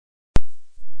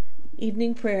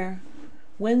Evening Prayer,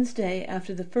 Wednesday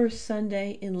after the first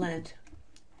Sunday in Lent.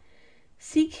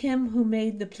 Seek him who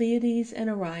made the Pleiades and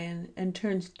Orion, and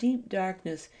turns deep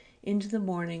darkness into the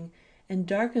morning, and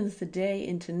darkens the day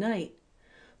into night,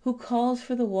 who calls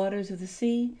for the waters of the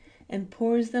sea, and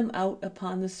pours them out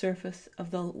upon the surface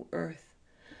of the earth.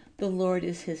 The Lord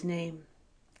is his name.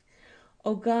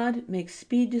 O God, make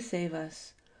speed to save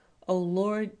us. O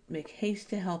Lord, make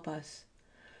haste to help us.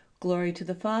 Glory to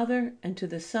the Father, and to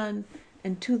the Son,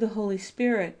 and to the Holy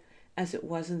Spirit, as it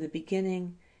was in the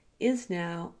beginning, is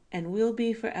now, and will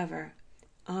be forever.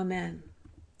 Amen.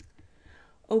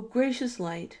 O gracious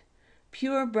light,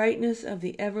 pure brightness of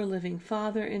the ever-living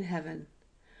Father in heaven,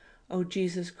 O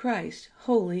Jesus Christ,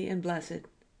 holy and blessed,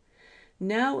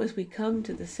 now as we come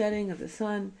to the setting of the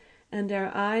sun, and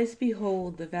our eyes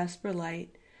behold the vesper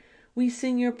light, we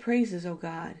sing your praises, O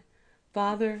God,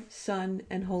 Father, Son,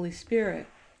 and Holy Spirit.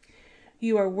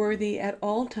 You are worthy at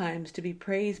all times to be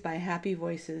praised by happy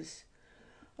voices,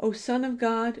 O Son of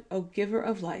God, O Giver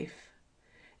of life,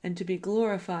 and to be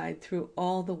glorified through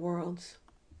all the worlds.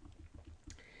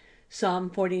 Psalm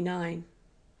 49.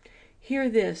 Hear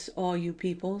this, all you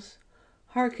peoples.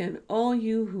 Hearken, all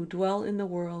you who dwell in the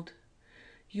world.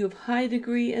 You of high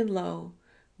degree and low,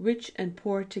 rich and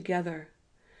poor together.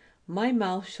 My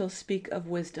mouth shall speak of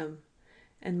wisdom,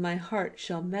 and my heart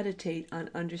shall meditate on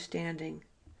understanding.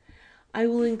 I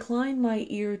will incline my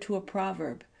ear to a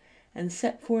proverb, and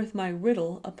set forth my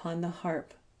riddle upon the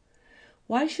harp.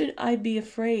 Why should I be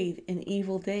afraid in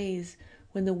evil days,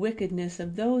 when the wickedness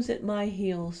of those at my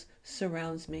heels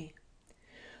surrounds me?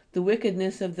 The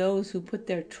wickedness of those who put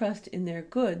their trust in their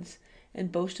goods,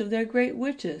 and boast of their great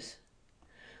riches.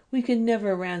 We can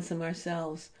never ransom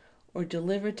ourselves, or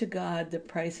deliver to God the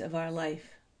price of our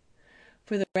life.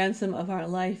 For the ransom of our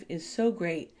life is so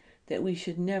great that we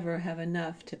should never have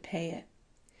enough to pay it,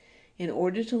 in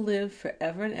order to live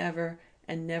forever and ever,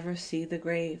 and never see the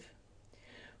grave.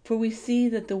 For we see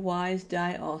that the wise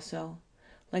die also,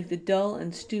 like the dull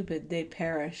and stupid they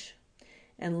perish,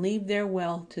 and leave their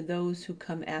wealth to those who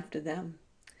come after them.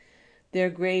 Their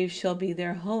graves shall be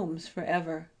their homes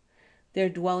forever, their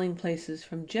dwelling places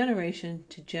from generation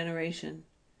to generation.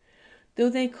 Though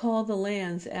they call the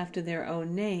lands after their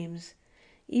own names,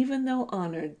 even though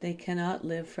honored, they cannot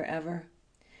live forever.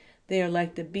 They are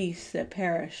like the beasts that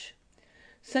perish.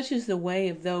 Such is the way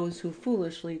of those who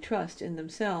foolishly trust in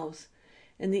themselves,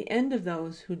 and the end of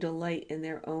those who delight in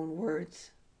their own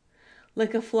words.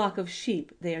 Like a flock of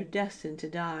sheep, they are destined to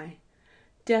die.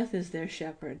 Death is their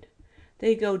shepherd.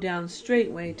 They go down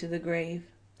straightway to the grave.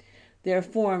 Their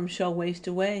forms shall waste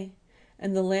away,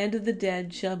 and the land of the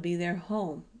dead shall be their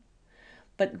home.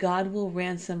 But God will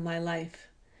ransom my life.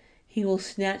 He will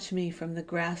snatch me from the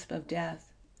grasp of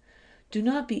death. Do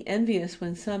not be envious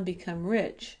when some become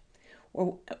rich,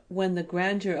 or when the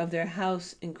grandeur of their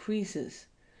house increases,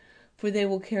 for they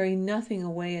will carry nothing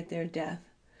away at their death,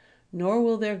 nor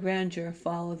will their grandeur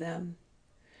follow them.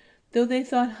 Though they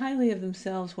thought highly of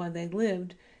themselves while they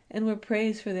lived, and were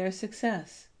praised for their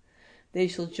success, they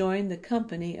shall join the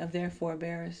company of their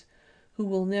forebears, who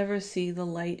will never see the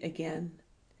light again.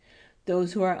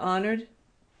 Those who are honored,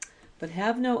 but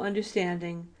have no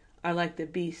understanding, are like the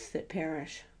beasts that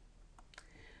perish.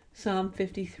 Psalm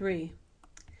 53.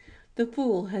 The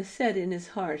fool has said in his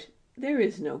heart, there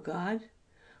is no God.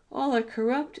 All are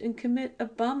corrupt and commit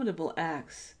abominable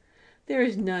acts. There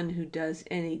is none who does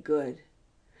any good.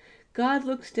 God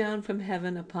looks down from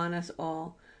heaven upon us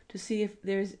all to see if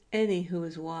there is any who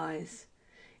is wise,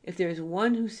 if there is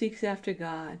one who seeks after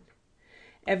God.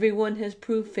 Everyone has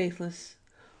proved faithless.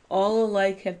 All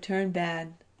alike have turned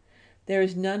bad. There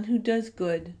is none who does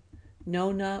good,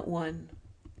 no, not one.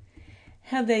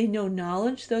 Have they no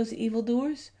knowledge, those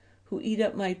evildoers, who eat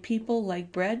up my people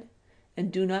like bread,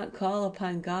 and do not call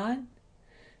upon God?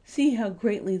 See how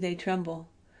greatly they tremble,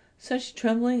 such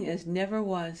trembling as never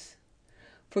was.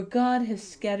 For God has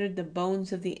scattered the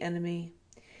bones of the enemy.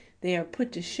 They are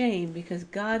put to shame because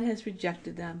God has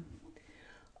rejected them.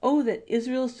 Oh, that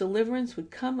Israel's deliverance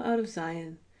would come out of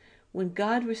Zion. When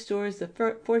God restores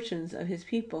the fortunes of his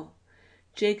people,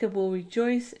 Jacob will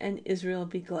rejoice and Israel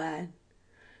be glad.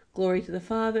 Glory to the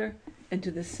Father, and to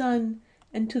the Son,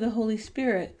 and to the Holy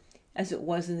Spirit, as it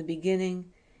was in the beginning,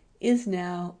 is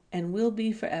now, and will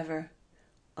be forever.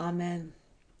 Amen.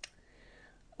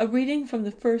 A reading from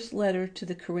the first letter to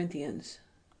the Corinthians.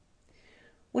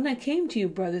 When I came to you,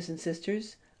 brothers and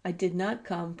sisters, I did not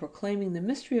come proclaiming the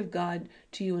mystery of God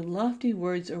to you in lofty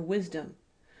words or wisdom,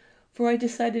 for I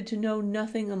decided to know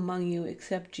nothing among you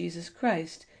except Jesus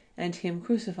Christ and him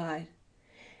crucified.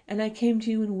 And I came to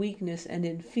you in weakness and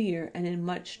in fear and in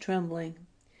much trembling.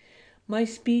 My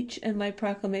speech and my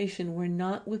proclamation were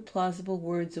not with plausible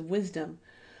words of wisdom,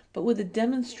 but with a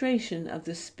demonstration of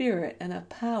the Spirit and of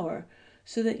power,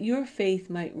 so that your faith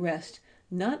might rest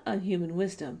not on human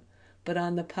wisdom, but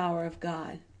on the power of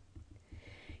God.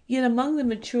 Yet among the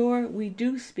mature we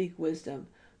do speak wisdom,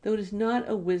 though it is not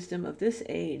a wisdom of this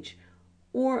age,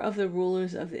 or of the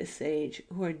rulers of this age,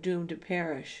 who are doomed to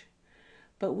perish.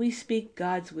 But we speak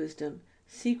God's wisdom,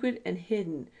 secret and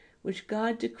hidden, which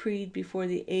God decreed before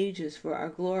the ages for our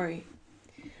glory.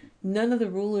 None of the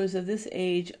rulers of this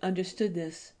age understood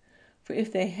this, for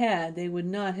if they had, they would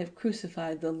not have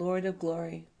crucified the Lord of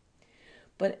glory.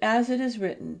 But as it is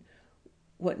written,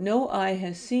 what no eye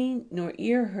has seen, nor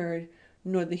ear heard,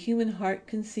 nor the human heart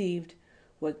conceived,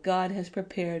 what God has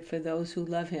prepared for those who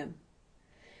love him.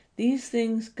 These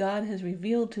things God has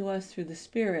revealed to us through the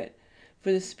Spirit,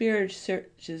 for the Spirit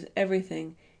searches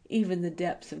everything, even the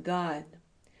depths of God.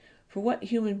 For what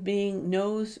human being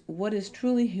knows what is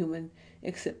truly human,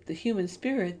 except the human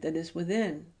spirit that is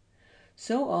within?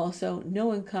 So also no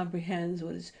one comprehends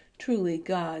what is truly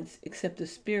God's, except the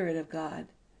Spirit of God.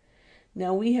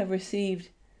 Now we have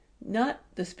received not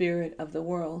the spirit of the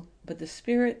world, but the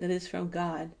Spirit that is from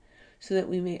God, so that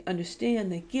we may understand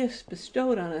the gifts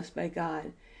bestowed on us by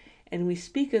God. And we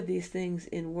speak of these things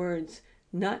in words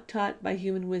not taught by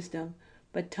human wisdom,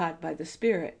 but taught by the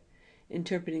Spirit,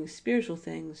 interpreting spiritual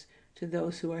things to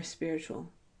those who are spiritual.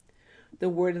 The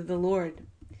word of the Lord.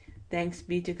 Thanks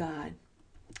be to God.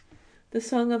 The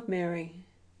Song of Mary.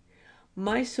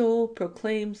 My soul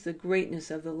proclaims the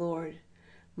greatness of the Lord.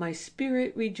 My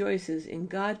spirit rejoices in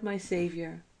God my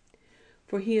Savior.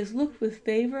 For he has looked with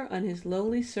favor on his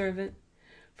lowly servant.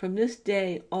 From this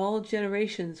day all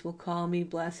generations will call me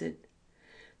blessed.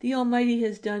 The Almighty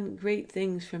has done great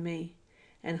things for me,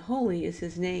 and holy is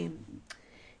his name.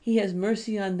 He has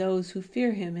mercy on those who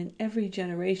fear him in every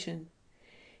generation.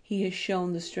 He has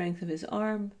shown the strength of his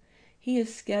arm. He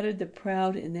has scattered the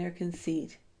proud in their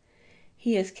conceit.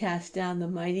 He has cast down the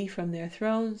mighty from their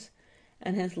thrones,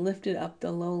 and has lifted up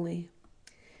the lowly.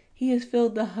 He has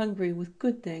filled the hungry with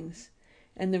good things,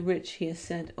 and the rich he has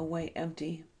sent away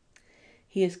empty.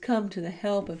 He has come to the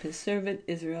help of his servant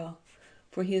Israel,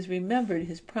 for he has remembered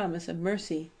his promise of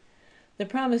mercy, the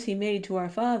promise he made to our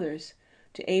fathers,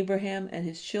 to Abraham and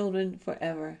his children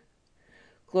forever.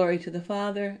 Glory to the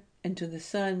Father, and to the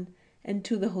Son, and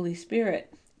to the Holy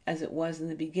Spirit, as it was in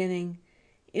the beginning,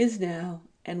 is now,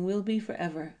 and will be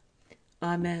forever.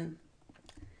 Amen.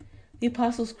 The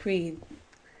Apostles' Creed.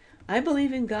 I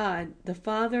believe in God, the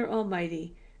Father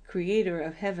Almighty, creator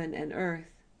of heaven and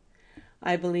earth.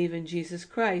 I believe in Jesus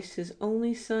Christ, his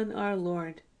only Son, our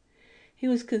Lord. He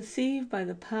was conceived by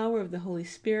the power of the Holy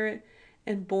Spirit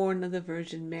and born of the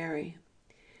Virgin Mary.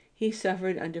 He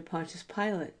suffered under Pontius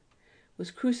Pilate, was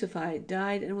crucified,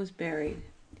 died, and was buried.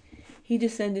 He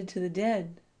descended to the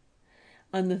dead.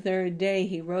 On the third day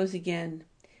he rose again.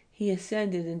 He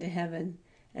ascended into heaven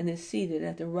and is seated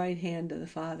at the right hand of the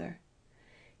Father.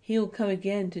 He will come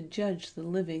again to judge the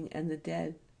living and the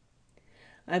dead.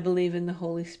 I believe in the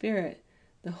Holy Spirit,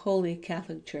 the Holy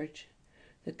Catholic Church,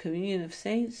 the communion of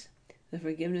saints, the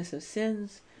forgiveness of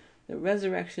sins, the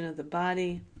resurrection of the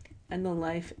body, and the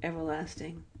life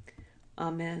everlasting.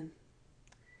 Amen.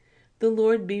 The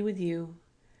Lord be with you,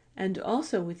 and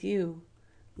also with you.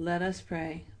 Let us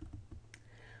pray.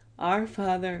 Our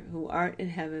Father, who art in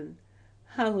heaven,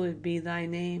 hallowed be thy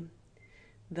name.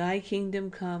 Thy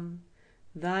kingdom come,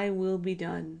 thy will be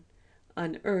done,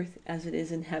 on earth as it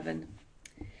is in heaven.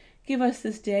 Give us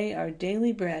this day our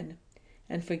daily bread,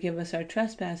 and forgive us our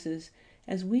trespasses,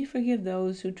 as we forgive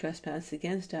those who trespass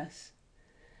against us.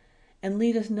 And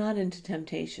lead us not into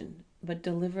temptation, but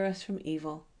deliver us from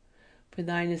evil. For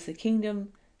thine is the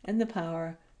kingdom, and the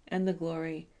power, and the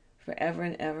glory, forever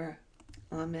and ever.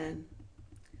 Amen.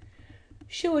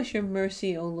 Show us your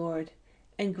mercy, O Lord,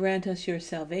 and grant us your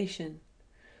salvation.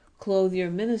 Clothe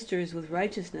your ministers with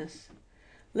righteousness.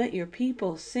 Let your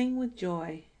people sing with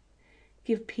joy.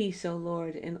 Give peace, O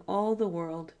Lord, in all the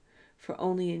world, for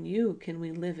only in you can we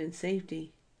live in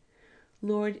safety.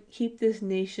 Lord, keep this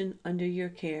nation under your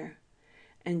care,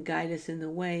 and guide us in the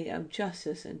way of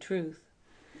justice and truth.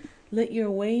 Let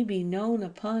your way be known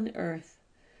upon earth,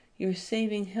 your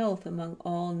saving health among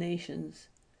all nations.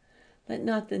 Let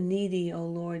not the needy, O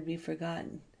Lord, be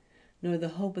forgotten, nor the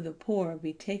hope of the poor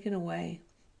be taken away.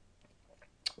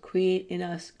 Create in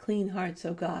us clean hearts,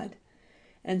 O God,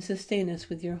 and sustain us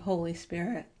with your Holy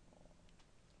Spirit.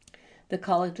 The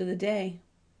Collect of the Day.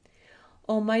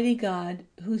 Almighty God,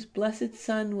 whose blessed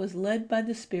Son was led by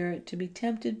the Spirit to be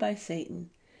tempted by Satan,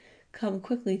 come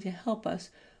quickly to help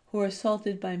us who are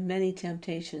assaulted by many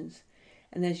temptations,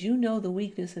 and as you know the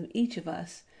weakness of each of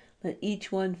us, Let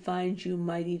each one find you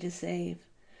mighty to save.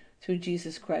 Through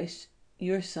Jesus Christ,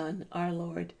 your Son, our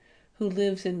Lord, who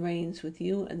lives and reigns with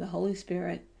you and the Holy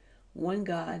Spirit, one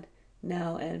God,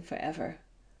 now and forever.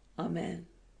 Amen.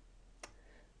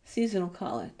 Seasonal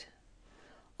Collect.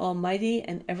 Almighty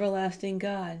and everlasting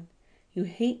God, you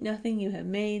hate nothing you have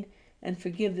made and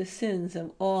forgive the sins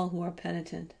of all who are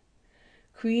penitent.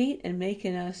 Create and make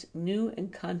in us new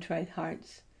and contrite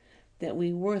hearts, that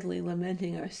we, worthily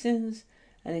lamenting our sins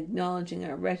and acknowledging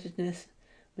our wretchedness,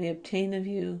 may obtain of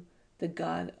you, the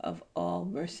God of all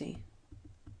mercy,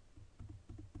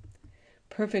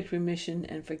 perfect remission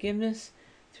and forgiveness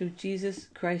through Jesus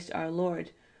Christ our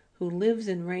Lord, who lives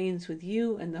and reigns with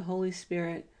you and the Holy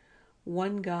Spirit,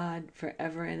 one God,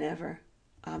 forever and ever.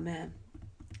 Amen.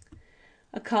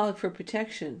 A collect for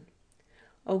protection.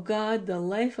 O God, the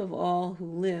life of all who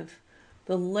live,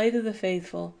 the light of the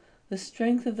faithful, the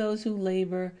strength of those who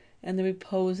labor, and the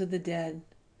repose of the dead,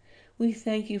 we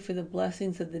thank you for the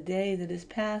blessings of the day that is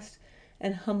past,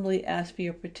 and humbly ask for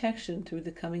your protection through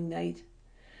the coming night.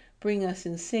 Bring us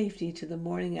in safety to the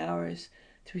morning hours,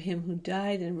 through him who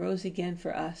died and rose again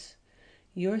for us,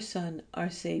 your Son, our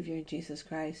Savior, Jesus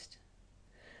Christ.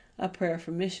 A prayer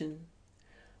for mission.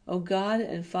 O God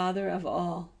and Father of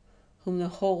all, whom the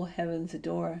whole heavens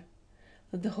adore,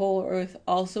 let the whole earth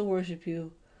also worship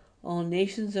you, all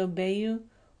nations obey you,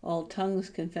 all tongues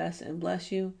confess and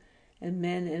bless you, and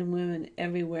men and women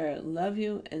everywhere love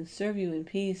you and serve you in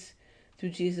peace, through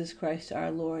Jesus Christ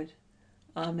our Lord.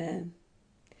 Amen.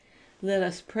 Let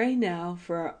us pray now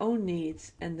for our own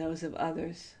needs and those of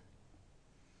others.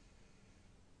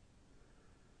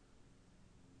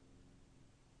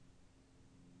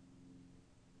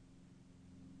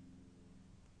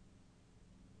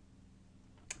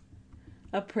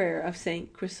 A prayer of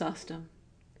Saint Chrysostom.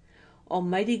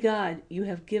 Almighty God, you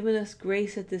have given us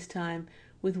grace at this time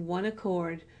with one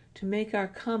accord to make our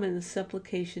common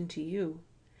supplication to you.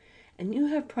 And you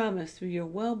have promised through your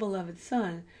well-beloved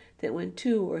Son that when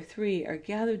 2 or 3 are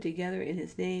gathered together in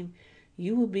his name,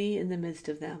 you will be in the midst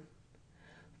of them.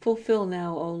 Fulfill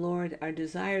now, O Lord, our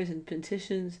desires and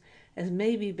petitions as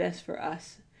may be best for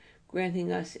us,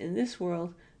 granting us in this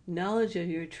world knowledge of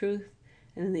your truth,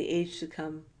 and in the age to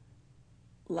come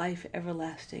life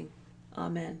everlasting.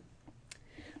 Amen.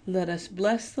 Let us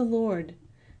bless the Lord.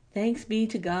 Thanks be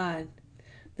to God.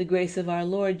 The grace of our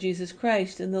Lord Jesus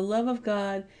Christ, and the love of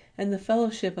God, and the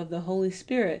fellowship of the Holy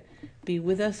Spirit be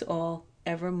with us all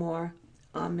evermore.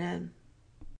 Amen.